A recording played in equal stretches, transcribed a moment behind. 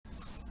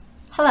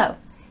Hello.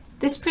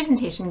 This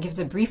presentation gives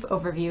a brief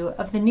overview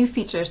of the new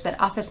features that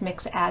Office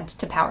Mix adds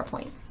to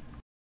PowerPoint.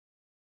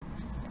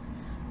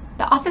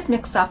 The Office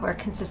Mix software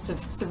consists of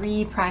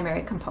three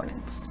primary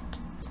components.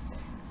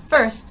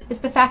 First is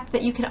the fact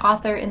that you can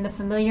author in the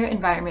familiar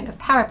environment of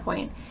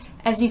PowerPoint.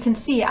 As you can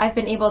see, I've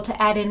been able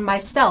to add in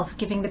myself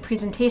giving the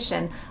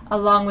presentation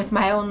along with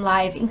my own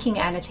live inking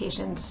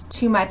annotations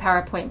to my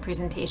PowerPoint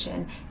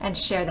presentation and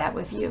share that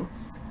with you.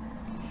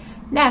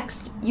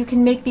 Next, you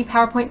can make the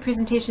PowerPoint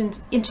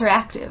presentations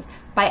interactive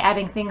by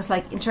adding things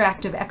like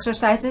interactive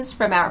exercises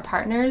from our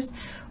partners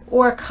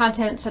or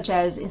content such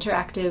as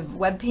interactive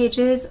web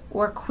pages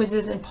or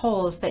quizzes and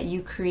polls that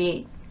you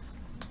create.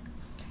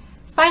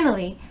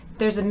 Finally,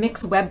 there's a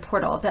Mix web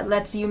portal that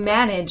lets you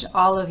manage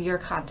all of your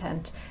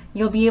content.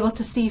 You'll be able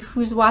to see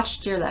who's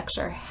watched your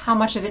lecture, how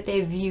much of it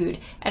they've viewed,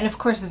 and of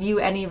course view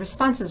any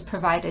responses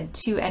provided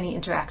to any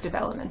interactive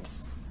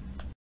elements.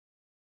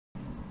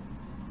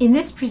 In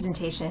this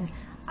presentation,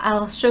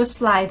 I'll show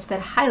slides that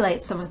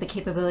highlight some of the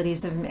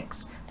capabilities of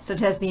Mix,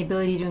 such as the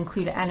ability to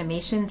include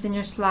animations in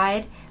your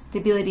slide, the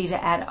ability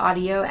to add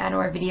audio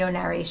and/or video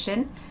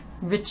narration,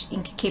 rich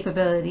ink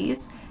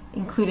capabilities,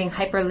 including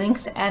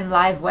hyperlinks and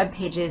live web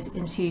pages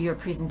into your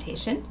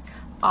presentation,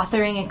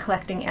 authoring and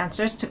collecting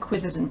answers to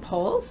quizzes and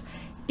polls,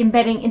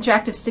 embedding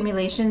interactive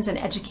simulations and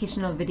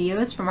educational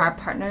videos from our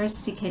partners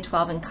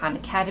CK12 and Khan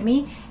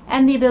Academy,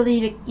 and the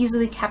ability to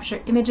easily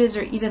capture images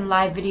or even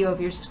live video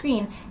of your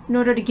screen in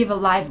order to give a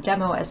live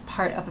demo as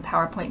part of a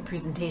PowerPoint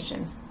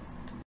presentation.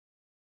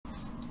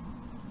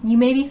 You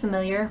may be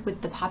familiar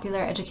with the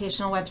popular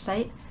educational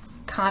website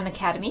Khan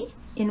Academy,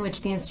 in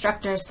which the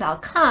instructor Sal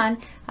Khan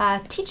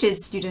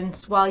teaches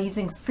students while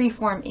using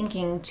free-form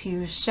inking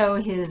to show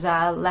his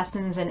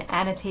lessons and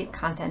annotate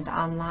content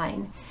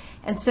online.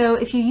 And so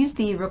if you use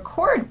the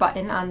record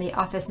button on the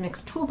Office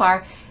Mix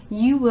toolbar,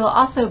 you will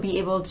also be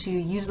able to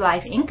use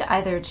live ink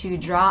either to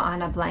draw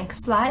on a blank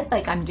slide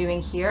like I'm doing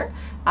here,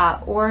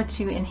 or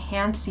to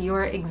enhance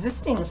your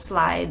existing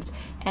slides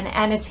and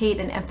annotate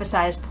and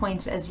emphasize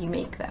points as you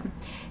make them.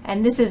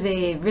 And this is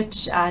a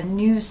rich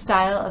new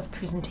style of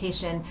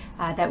presentation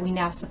that we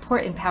now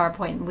support in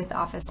PowerPoint with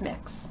Office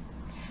Mix.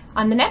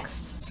 On the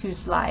next two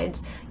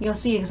slides, you'll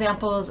see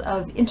examples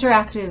of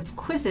interactive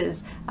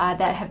quizzes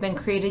that have been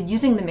created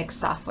using the Mix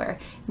software.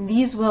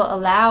 These will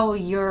allow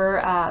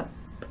your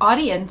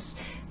audience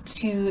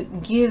to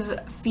give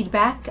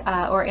feedback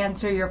or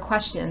answer your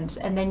questions,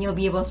 and then you'll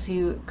be able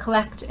to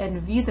collect and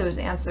view those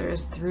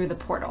answers through the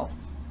portal.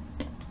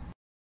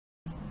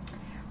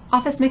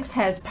 Office Mix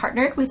has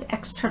partnered with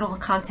external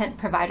content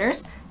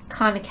providers,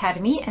 Khan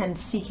Academy and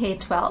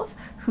CK12,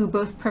 who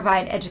both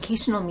provide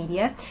educational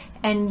media,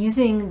 and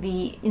using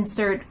the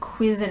Insert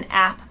Quiz and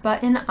App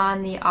button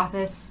on the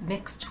Office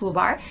Mix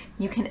toolbar,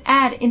 you can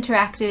add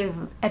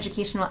interactive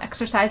educational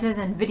exercises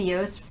and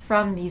videos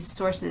from these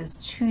sources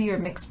to your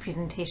Mix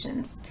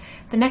presentations.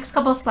 The next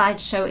couple of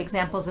slides show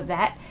examples of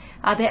that.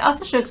 They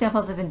also show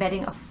examples of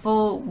embedding a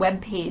full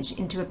web page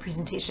into a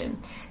presentation.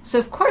 So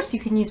of course you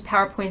can use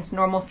PowerPoint's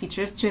normal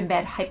features to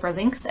embed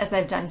hyperlinks, as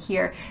I've done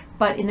here,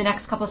 but in the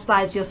next couple of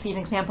slides you'll see an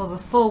example of a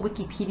full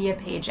Wikipedia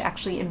page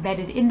actually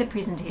embedded in the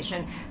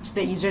presentation so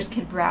that users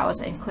can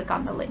browse and click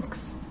on the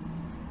links.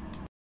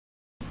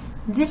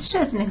 This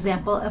shows an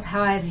example of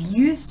how I've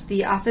used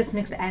the Office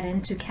Mix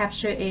add-in to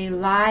capture a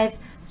live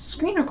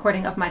screen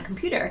recording of my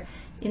computer.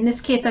 In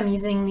this case, I'm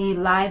using the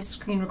live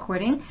screen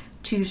recording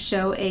to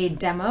show a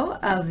demo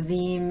of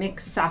the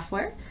Mix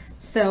software.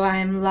 So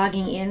I'm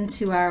logging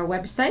into our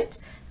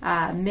website,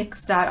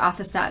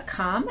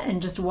 mix.office.com,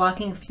 and just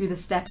walking through the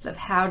steps of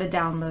how to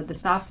download the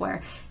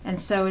software. And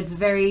so it's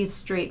very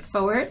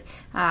straightforward.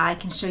 I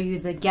can show you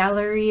the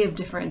gallery of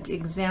different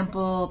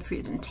example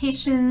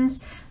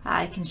presentations.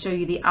 I can show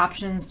you the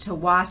options to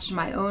watch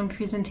my own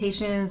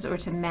presentations or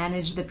to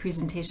manage the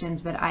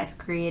presentations that I've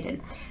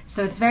created.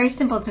 So it's very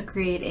simple to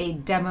create a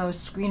demo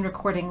screen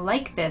recording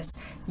like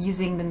this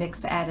using the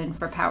Mix add-in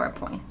for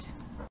PowerPoint.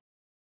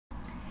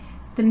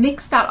 The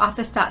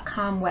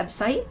mix.office.com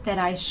website that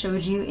I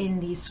showed you in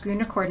the screen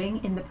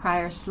recording in the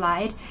prior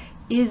slide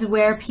is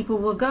where people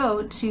will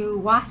go to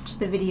watch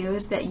the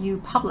videos that you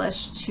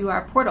publish to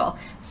our portal.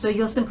 So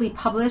you'll simply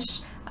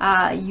publish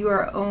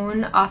your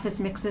own Office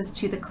Mixes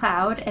to the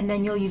cloud, and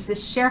then you'll use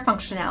this share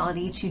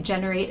functionality to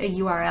generate a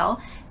URL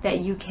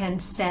that you can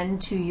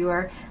send to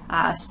your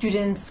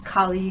students,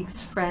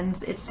 colleagues,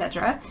 friends,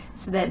 etc.,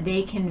 so that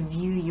they can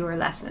view your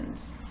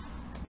lessons.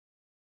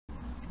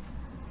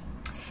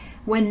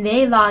 When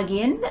they log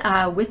in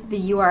with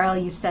the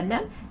URL you send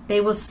them,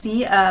 they will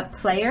see a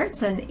player.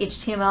 It's an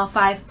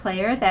HTML5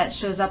 player that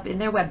shows up in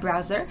their web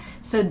browser.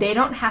 So they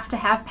don't have to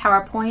have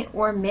PowerPoint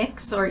or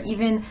Mix or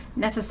even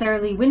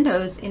necessarily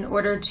Windows in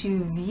order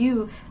to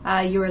view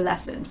your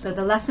lesson. So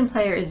the lesson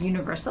player is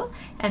universal,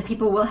 and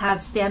people will have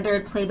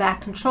standard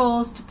playback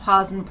controls to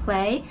pause and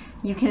play.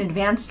 You can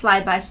advance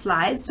slide by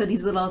slide. So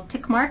these little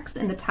tick marks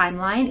in the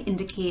timeline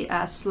indicate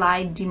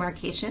slide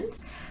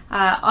demarcations.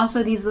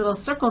 Also, these little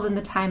circles in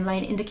the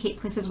timeline indicate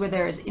places where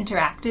there is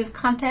interactive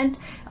content,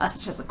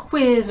 such as a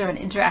quiz or an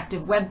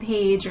interactive web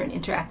page or an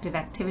interactive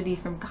activity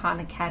from Khan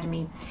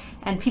Academy.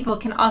 And people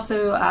can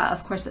also,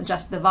 of course,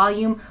 adjust the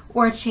volume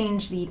or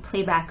change the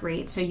playback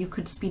rate. So you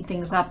could speed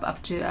things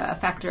up to a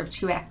factor of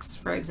 2x,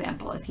 for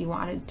example, if you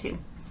wanted to.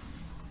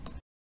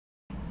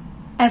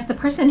 As the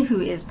person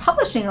who is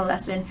publishing a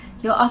lesson,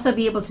 you'll also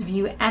be able to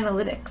view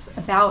analytics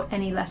about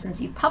any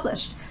lessons you've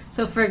published.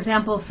 So for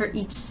example, for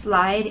each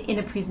slide in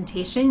a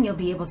presentation, you'll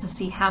be able to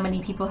see how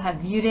many people have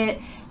viewed it,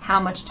 how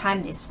much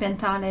time they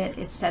spent on it,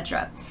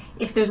 etc.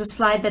 If there's a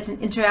slide that's an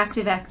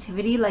interactive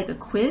activity like a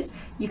quiz,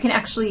 you can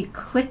actually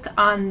click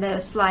on the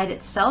slide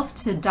itself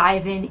to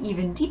dive in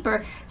even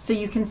deeper, so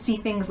you can see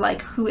things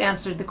like who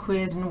answered the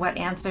quiz and what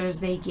answers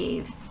they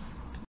gave.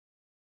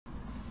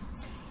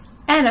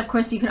 And of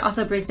course, you can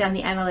also break down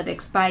the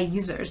analytics by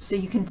users. So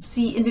you can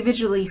see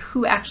individually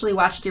who actually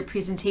watched your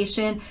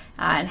presentation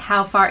and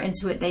how far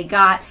into it they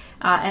got,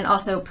 and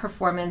also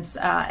performance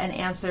and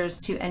answers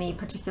to any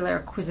particular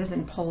quizzes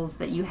and polls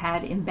that you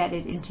had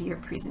embedded into your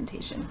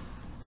presentation.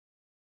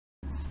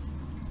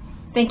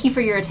 Thank you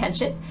for your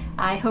attention.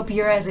 I hope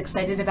you're as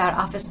excited about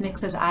Office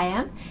Mix as I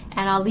am,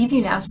 and I'll leave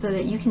you now so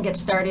that you can get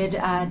started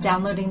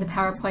downloading the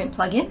PowerPoint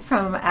plugin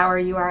from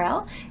our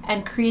URL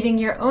and creating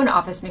your own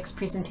Office Mix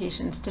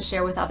presentations to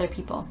share with other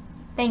people.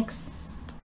 Thanks.